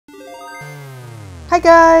Hi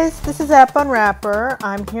guys, this is App Unwrapper.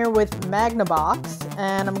 I'm here with Magnibox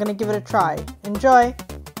and I'm gonna give it a try. Enjoy!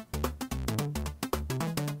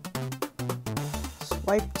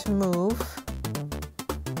 Swipe to move.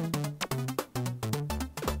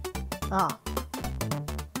 Ah.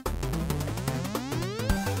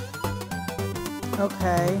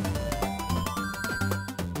 Okay.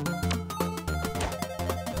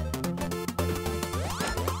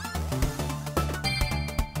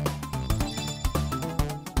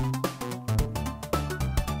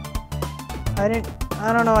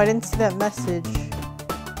 I don't know, I didn't see that message.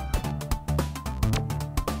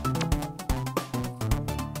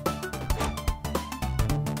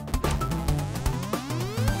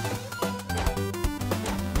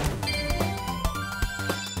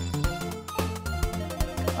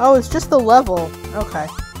 Oh, it's just the level. Okay.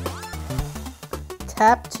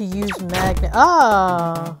 Tap to use magnet.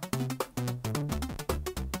 Ah!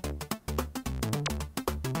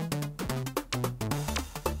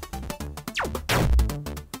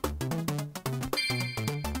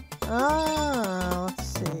 Ah, let's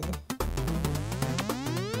see.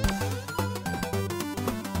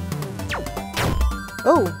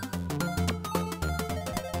 Oh!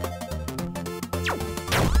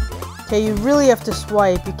 Okay, you really have to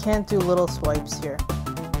swipe. You can't do little swipes here.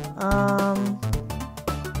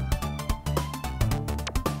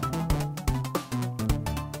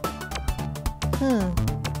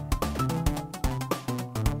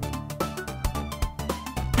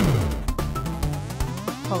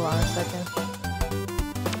 Hold on a second.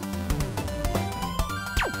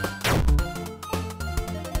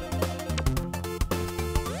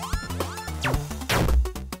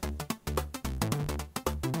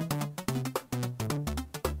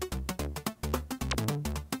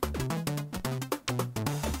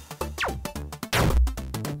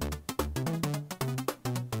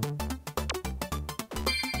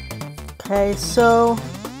 Okay, so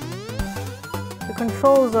the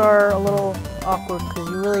controls are a little awkward because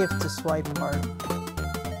you really have to swipe hard.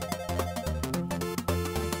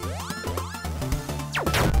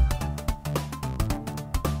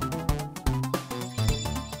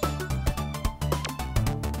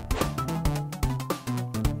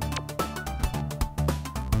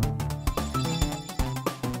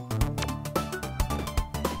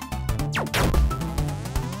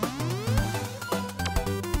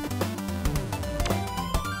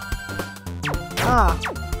 Ah.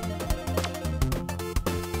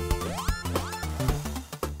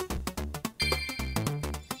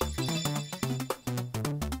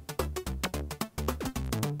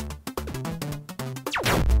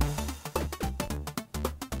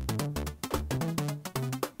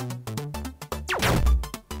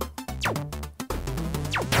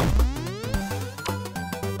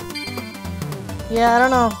 Yeah, I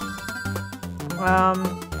don't know.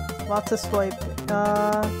 Lots of swipe.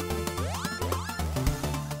 No.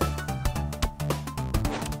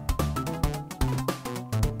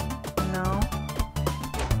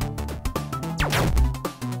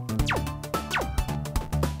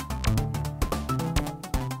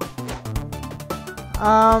 I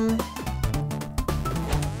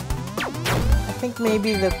think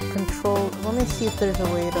maybe the control. Let me see if there's a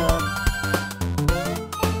way to.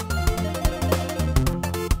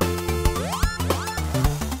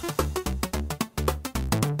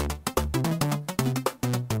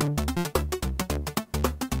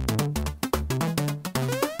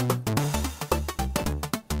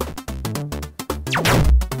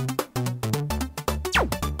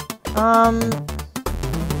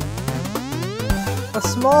 A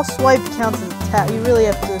small swipe counts as a tap. You really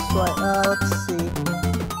have to swipe. Let's see.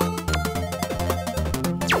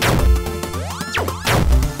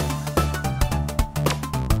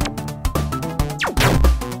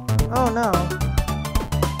 Oh no.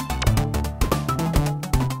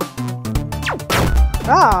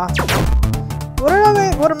 Ah!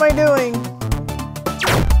 What am I doing?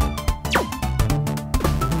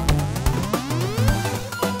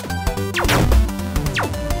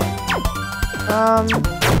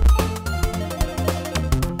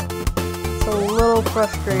 It's a little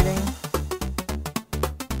frustrating.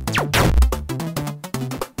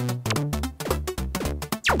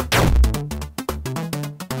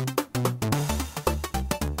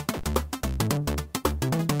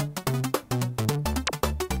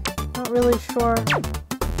 Not really sure.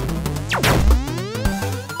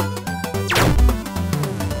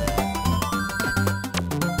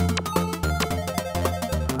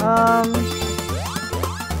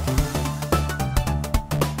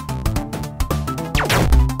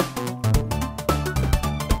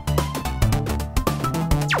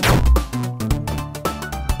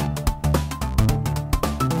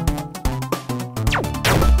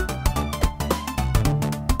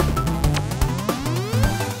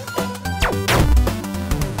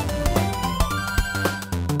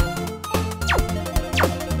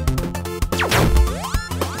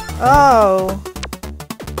 Oh.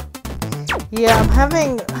 Yeah, I'm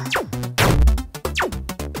having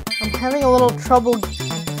a little trouble.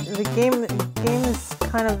 The game is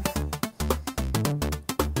kind of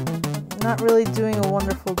not really doing a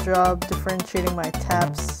wonderful job differentiating my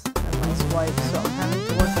taps and my swipes, so I'm having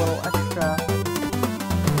to work a little extra.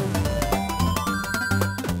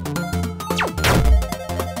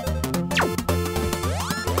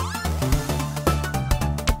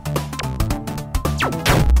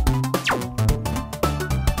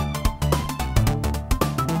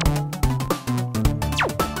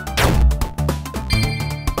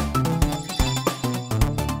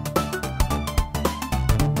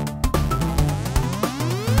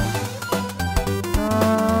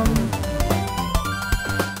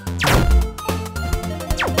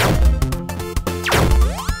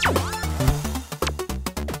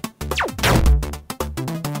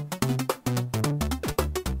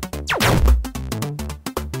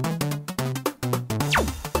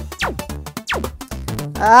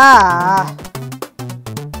 Ah!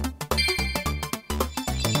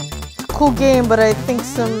 It's a cool game, but I think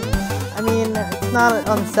I mean, it's not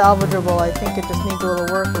unsalvageable. I think it just needs a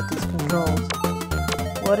little work with these controls.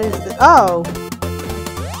 What is this? Oh!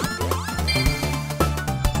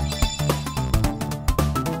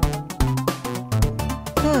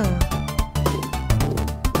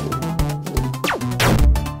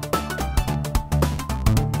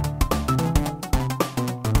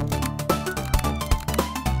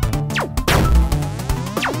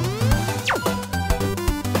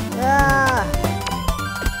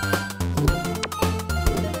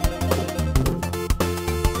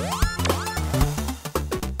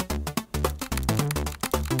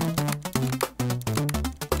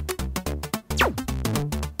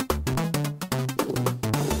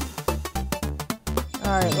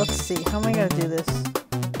 Alright, let's see. How am I gonna do this?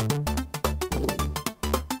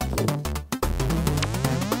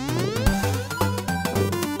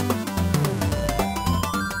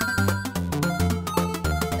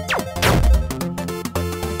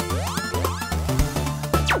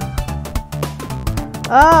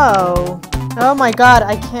 Oh! Oh my god,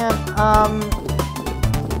 I can't,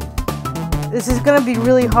 this is gonna be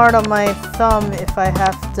really hard on my thumb if I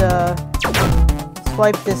have to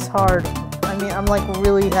swipe this hard. I mean, I'm like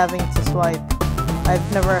really having to swipe.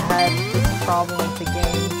 I've never had this problem with the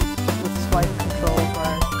game with swipe controls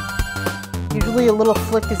where usually a little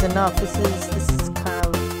flick is enough. This is kind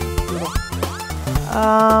of brutal.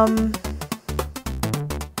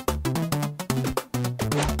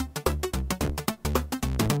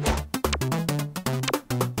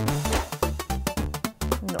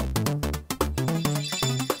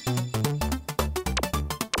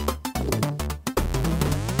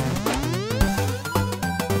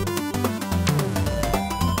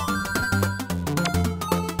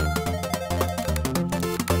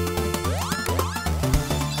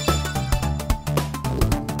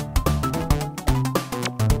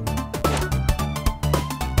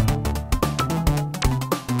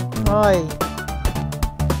 Oi.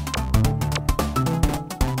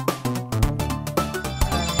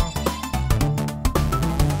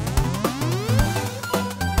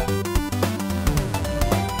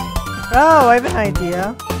 Oh, I have an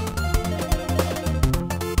idea.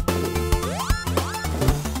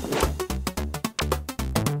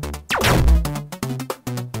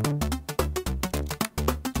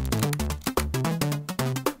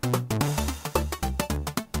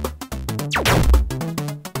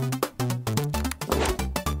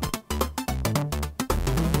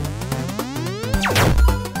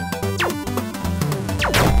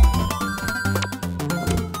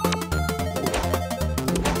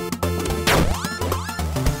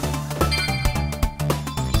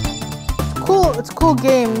 It's a cool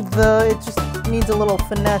game, it just needs a little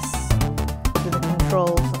finesse with the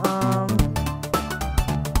controls.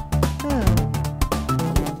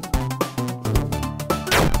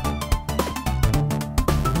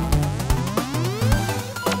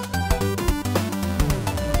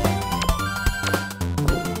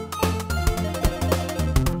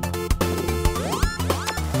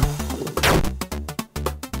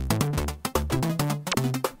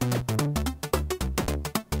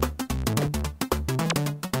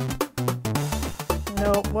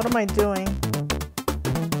 No, what am I doing?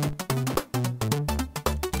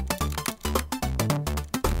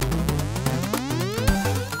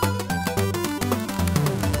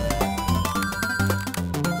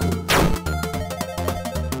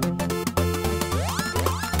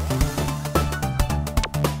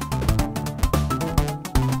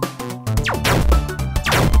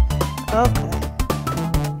 Okay.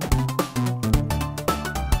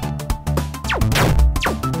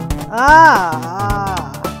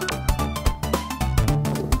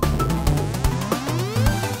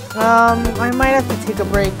 I might have to take a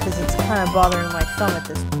break because it's kind of bothering my thumb at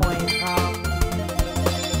this point.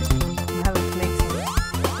 I'm having to make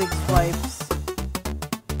some big swipes.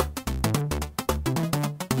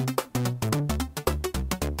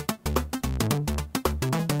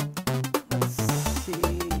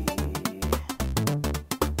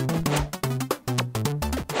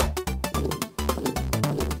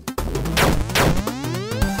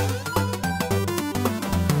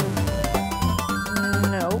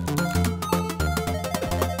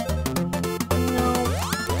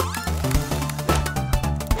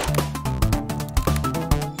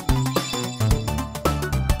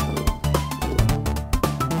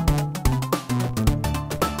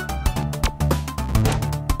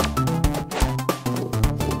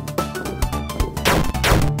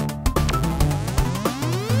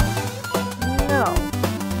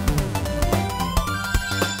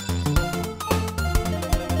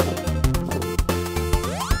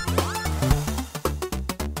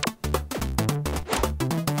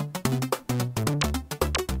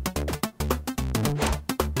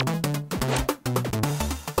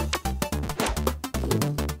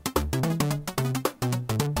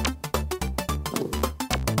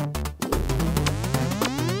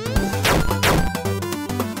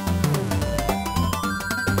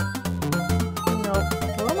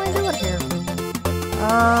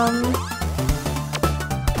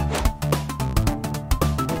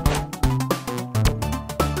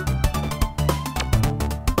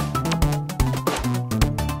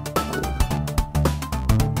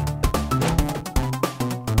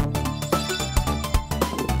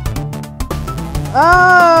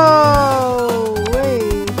 Oh,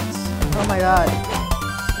 wait. Oh my god.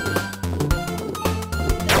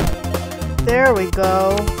 There we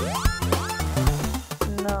go.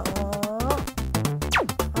 No.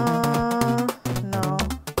 No.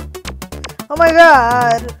 Oh my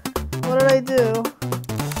god. What did I do?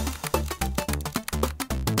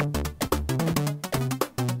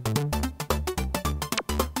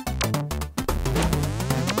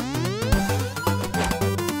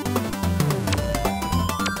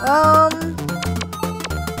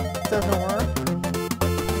 Doesn't work.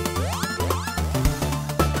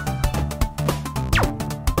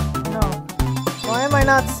 No. Why am I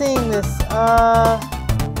not seeing this?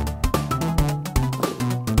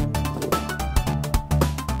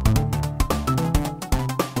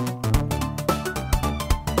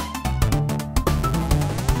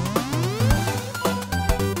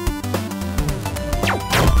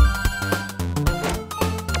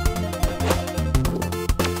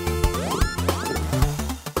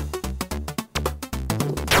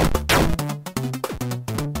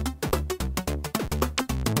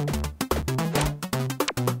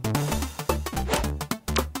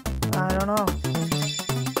 I don't know.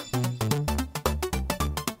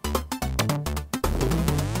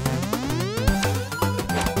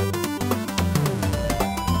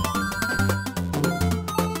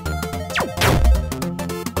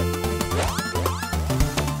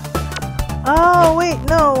 Oh, wait,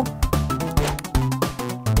 no.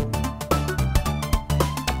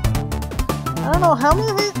 I don't know how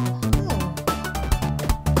many.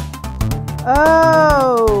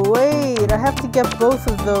 Oh, wait, I have to get both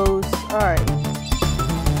of those. Alright.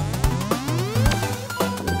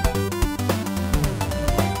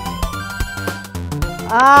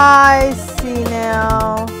 I see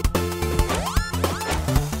now.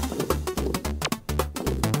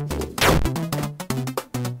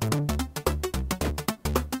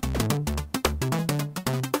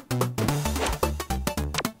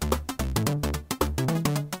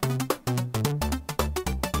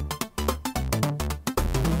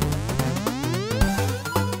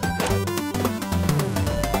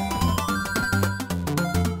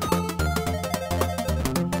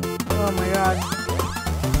 Oh my god.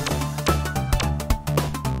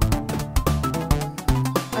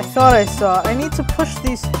 I thought I saw. I need to push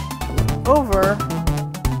these over.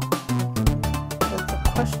 But the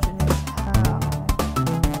question is how.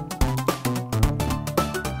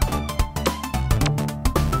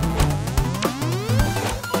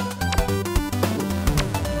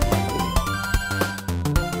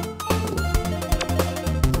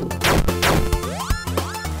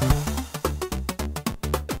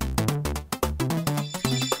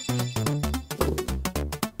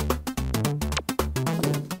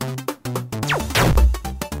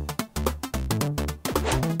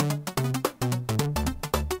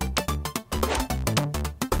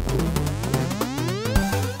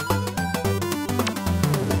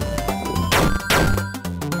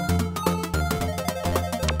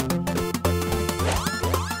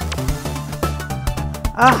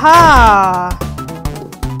 Aha!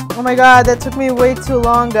 Oh my god, that took me way too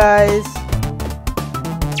long, guys.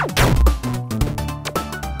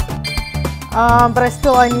 But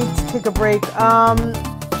I need to take a break.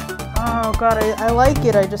 Oh god, I like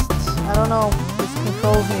it, I don't know, these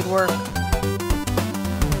controls need work.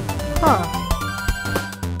 Huh.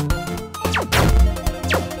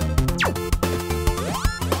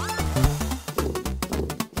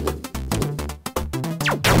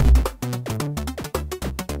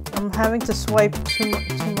 I'm having to swipe too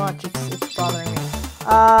much, it's bothering me.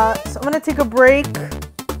 So I'm gonna take a break.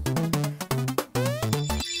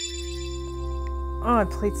 Oh, I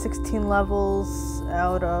played 16 levels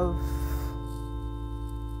out of...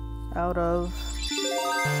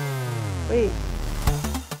 Wait.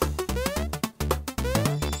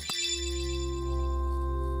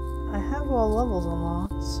 I have all levels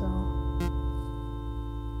unlocked, so...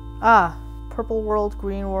 Ah, purple world,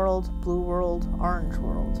 green world, blue world, orange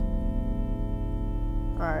world.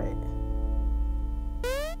 Alright.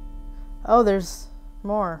 Oh, there's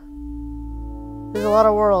more. There's a lot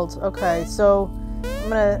of worlds. Okay, so I'm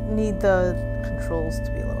gonna need the controls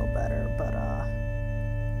to be a little better, but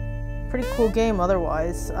pretty cool game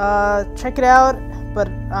otherwise. Check it out, but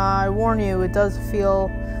I warn you, it does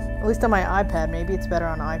feel, at least on my iPad, maybe it's better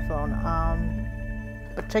on iPhone.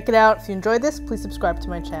 But check it out. If you enjoyed this, please subscribe to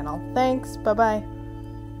my channel. Thanks, bye-bye.